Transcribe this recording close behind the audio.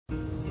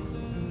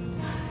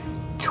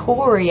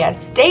Torreya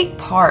State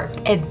Park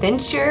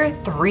Adventure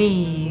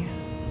 3.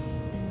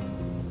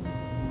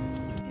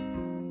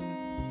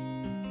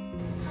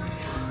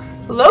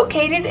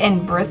 Located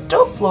in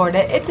Bristol,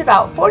 Florida, it's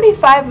about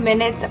 45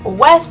 minutes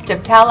west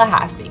of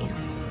Tallahassee.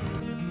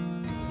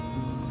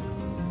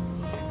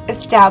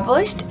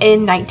 Established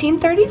in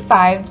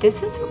 1935,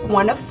 this is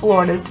one of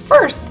Florida's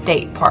first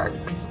state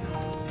parks.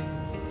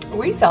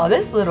 We saw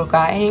this little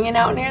guy hanging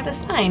out near the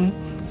sign.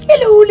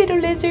 Hello, little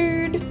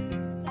lizard.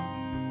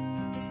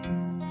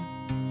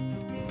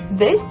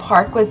 This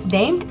park was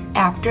named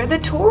after the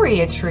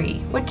Torreya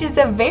tree, which is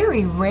a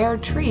very rare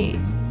tree,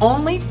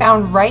 only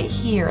found right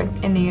here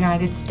in the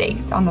United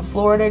States on the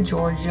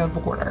Florida-Georgia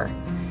border.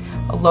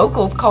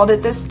 Locals called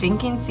it the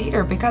stinking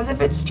cedar because of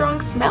its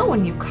strong smell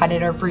when you cut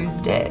it or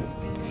bruised it.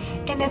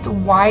 And its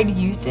wide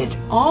usage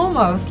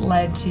almost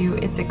led to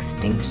its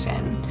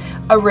extinction.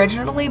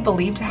 Originally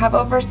believed to have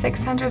over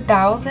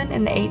 600,000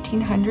 in the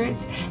 1800s,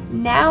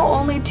 now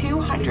only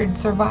 200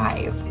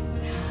 survive.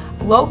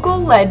 Local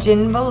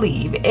legend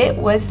believe it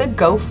was the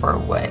gopher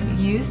wood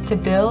used to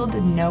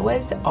build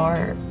Noah's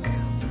Ark.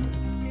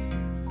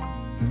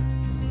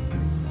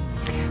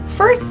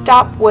 First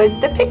stop was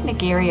the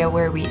picnic area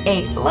where we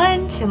ate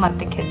lunch and let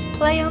the kids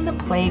play on the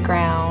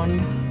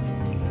playground.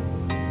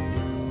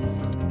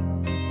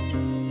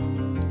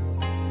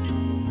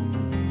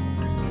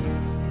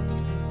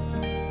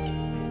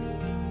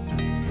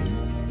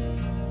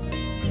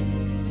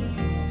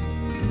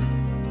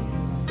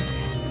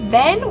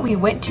 Then we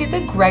went to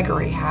the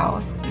Gregory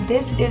House.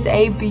 This is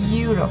a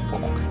beautiful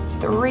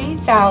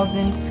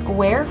 3,000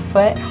 square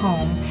foot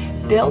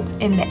home built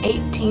in the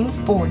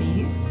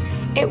 1840s.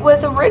 It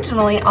was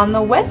originally on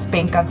the west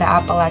bank of the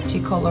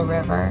Apalachicola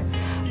River,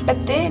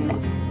 but then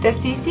the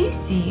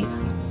CCC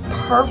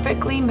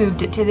perfectly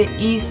moved it to the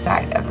east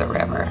side of the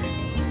river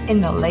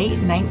in the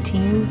late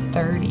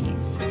 1930s.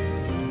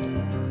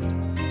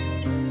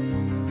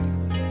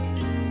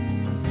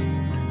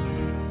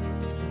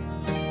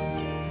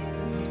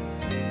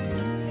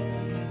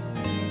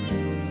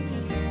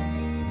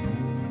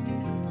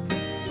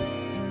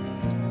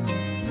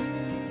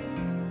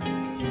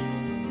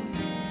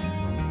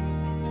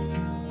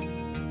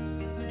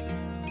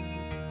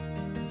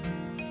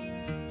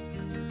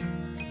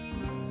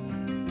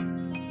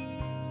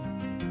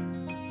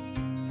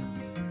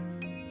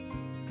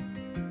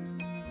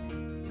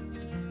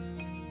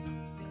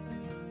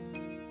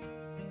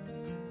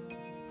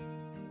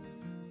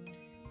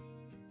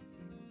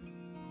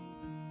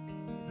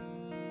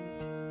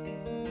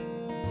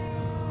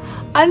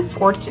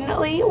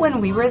 Unfortunately, when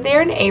we were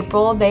there in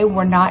April, they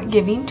were not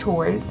giving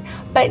tours,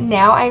 but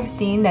now I've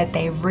seen that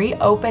they've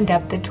reopened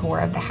up the tour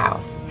of the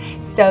house.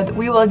 So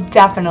we will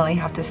definitely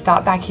have to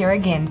stop back here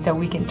again so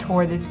we can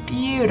tour this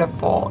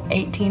beautiful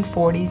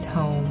 1840s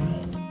home.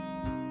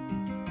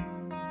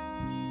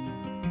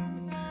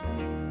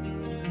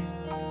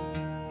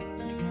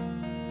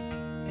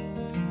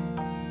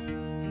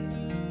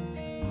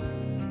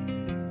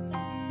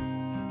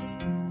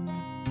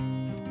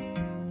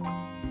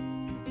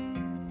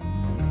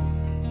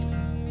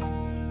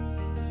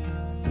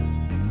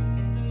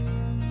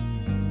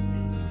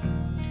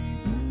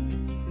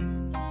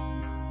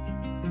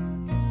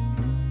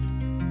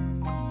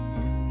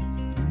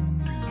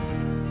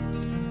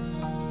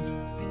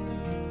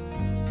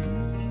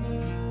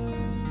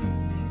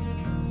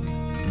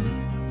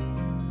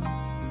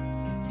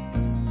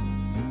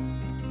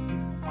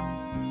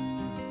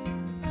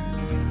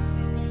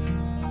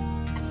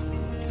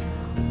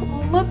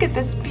 Look at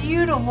this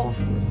beautiful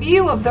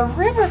view of the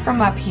river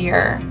from up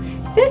here.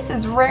 This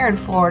is rare in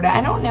Florida.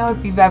 I don't know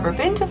if you've ever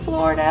been to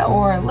Florida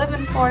or live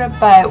in Florida,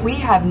 but we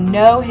have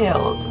no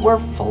hills. We're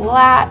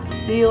flat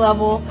sea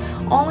level.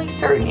 Only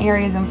certain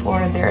areas in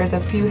Florida there is a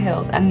few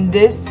hills, and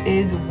this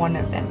is one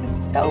of them.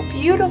 It's so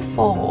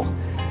beautiful.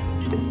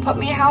 Just put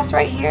me a house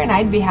right here and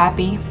I'd be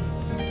happy.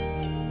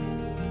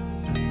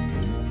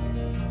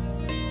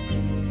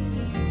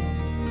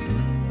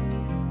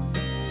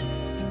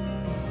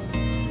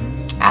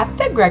 At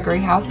the Gregory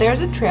House, there's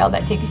a trail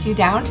that takes you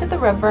down to the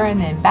river and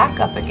then back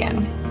up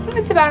again.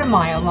 It's about a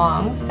mile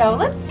long, so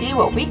let's see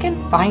what we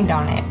can find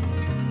on it.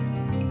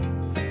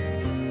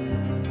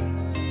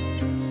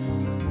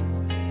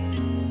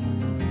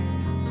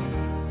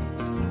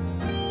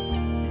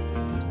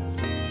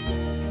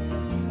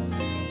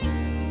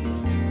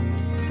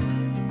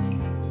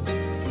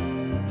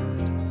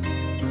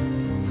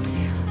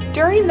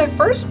 During the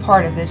first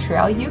part of the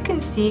trail, you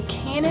can see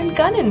cannon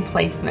gun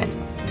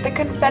emplacements. The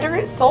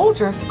Confederate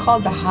soldiers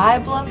called the High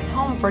Bluffs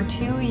home for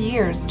 2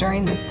 years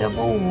during the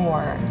Civil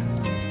War.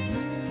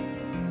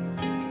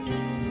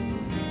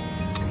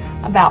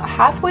 About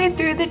halfway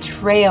through the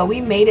trail,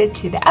 we made it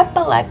to the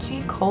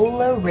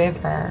Apalachicola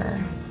River.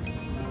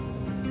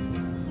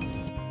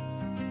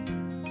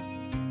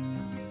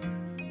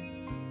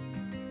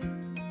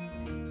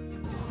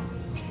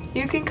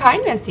 You can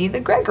kind of see the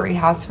Gregory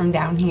House from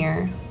down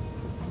here.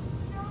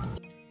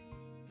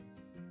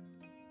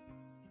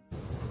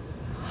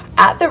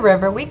 At the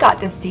river, we got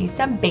to see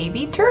some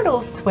baby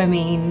turtles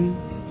swimming.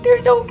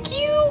 They're so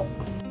cute.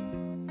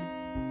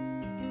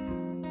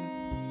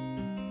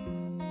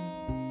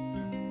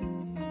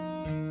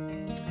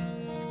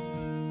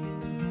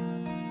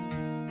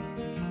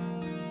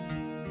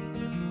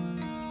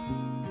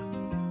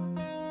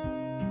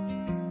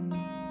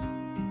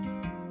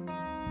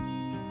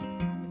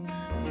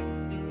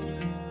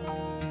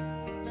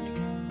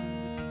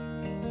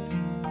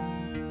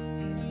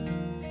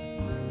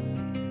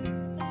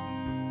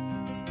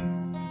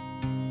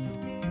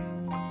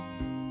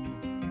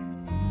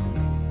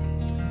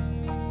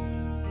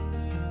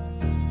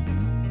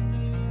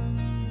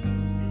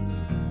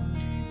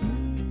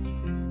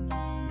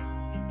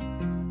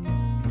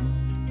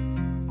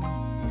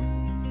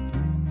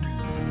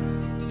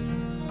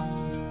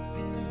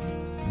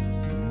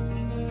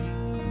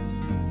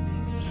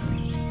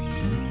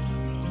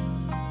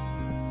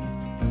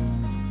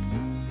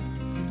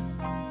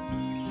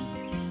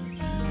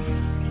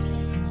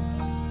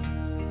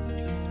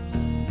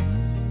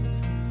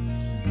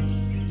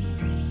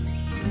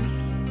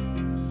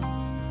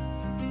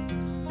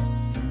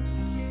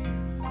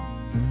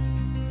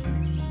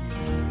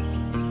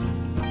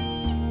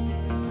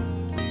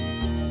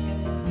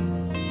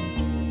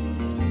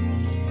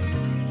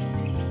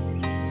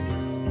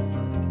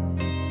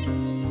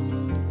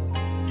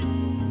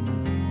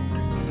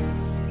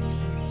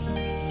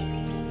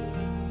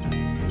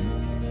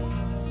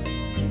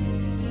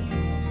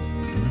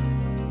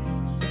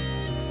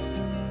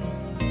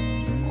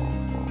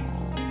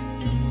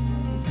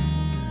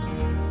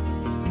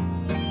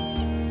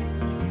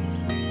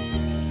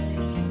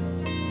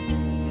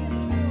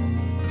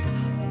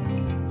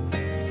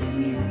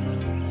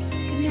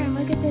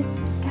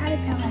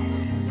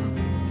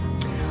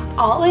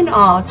 All in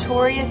all,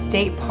 Torreya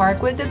State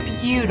Park was a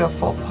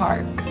beautiful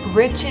park,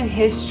 rich in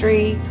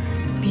history,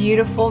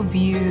 beautiful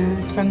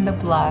views from the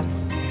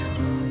bluffs.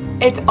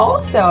 It's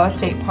also a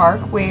state park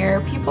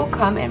where people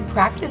come and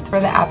practice for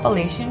the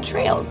Appalachian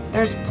Trails.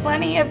 There's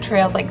plenty of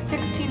trails, like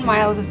 16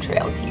 miles of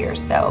trails here,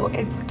 so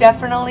it's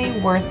definitely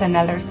worth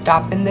another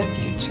stop in the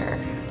future.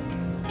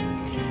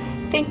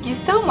 Thank you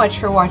so much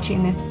for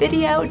watching this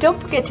video.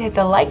 Don't forget to hit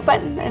the like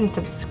button and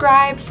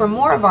subscribe for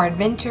more of our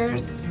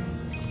adventures.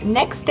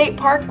 Next state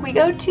park we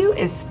go to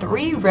is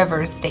Three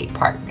Rivers State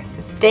Park,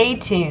 so stay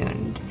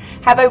tuned.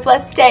 Have a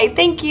blessed day.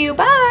 Thank you.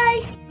 Bye.